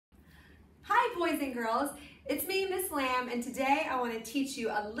boys and girls. It's me, Miss Lamb, and today I want to teach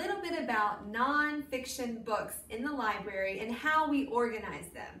you a little bit about nonfiction books in the library and how we organize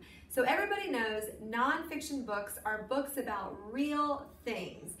them. So everybody knows nonfiction books are books about real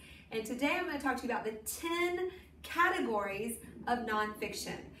things. And today I'm going to talk to you about the 10 categories of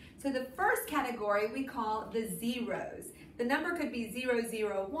nonfiction. So the first category we call the zeros. The number could be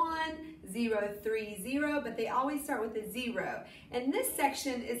 001, 030, but they always start with a 0. And this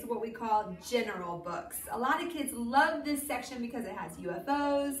section is what we call general books. A lot of kids love this section because it has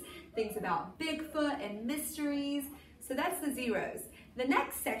UFOs, things about Bigfoot and mysteries. So that's the zeros. The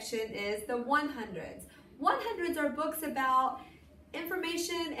next section is the 100s. 100s are books about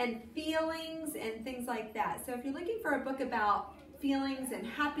information and feelings and things like that. So if you're looking for a book about feelings and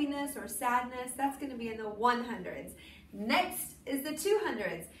happiness or sadness, that's going to be in the 100s. Next is the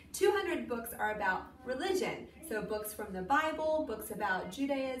 200s. 200 books are about religion. So books from the Bible, books about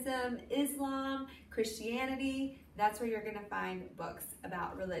Judaism, Islam, Christianity. That's where you're going to find books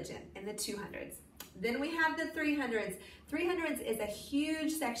about religion in the 200s. Then we have the 300s. 300s is a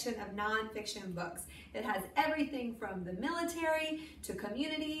huge section of nonfiction books. It has everything from the military to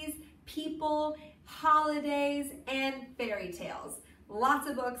communities, people, holidays, and fairy tales. Lots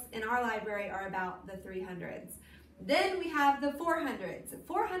of books in our library are about the 300s. Then we have the 400s.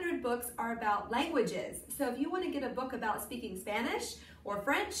 400 books are about languages. So if you want to get a book about speaking Spanish or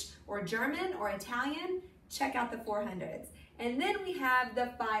French or German or Italian, check out the 400s. And then we have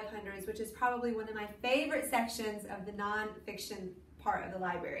the 500s, which is probably one of my favorite sections of the nonfiction part of the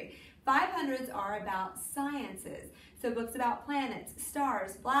library. 500s are about sciences. So books about planets,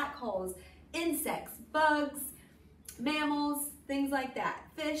 stars, black holes, insects, bugs, mammals, things like that,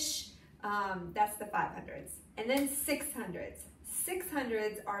 fish. That's the 500s. And then 600s.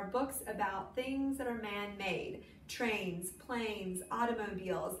 600s are books about things that are man-made, trains, planes,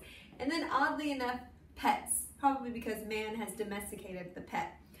 automobiles, and then oddly enough, pets, probably because man has domesticated the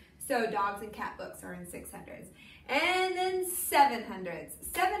pet. So dogs and cat books are in 600s. And then 700s.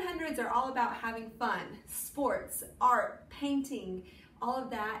 700s are all about having fun, sports, art, painting. All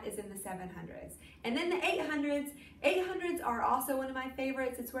of that is in the 700s. And then the 800s. 800s are also one of my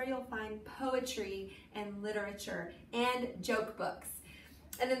favorites. It's where you'll find poetry and literature and joke books.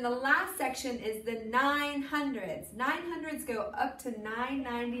 And then the last section is the 900s. 900s go up to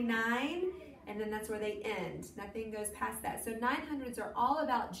 $9.99, and then that's where they end. Nothing goes past that. So 900s are all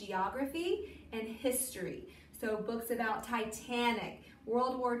about geography and history. So books about Titanic,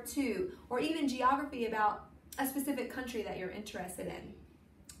 World War II, or even geography about a specific country that you're interested in.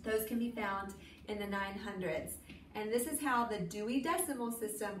 Those can be found in the 900s. And this is how the Dewey Decimal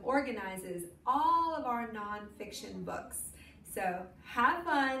System organizes all of our nonfiction books. So have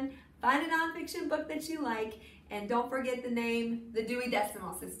fun, find a nonfiction book that you like, and don't forget the name, the Dewey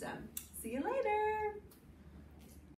Decimal System. See you later.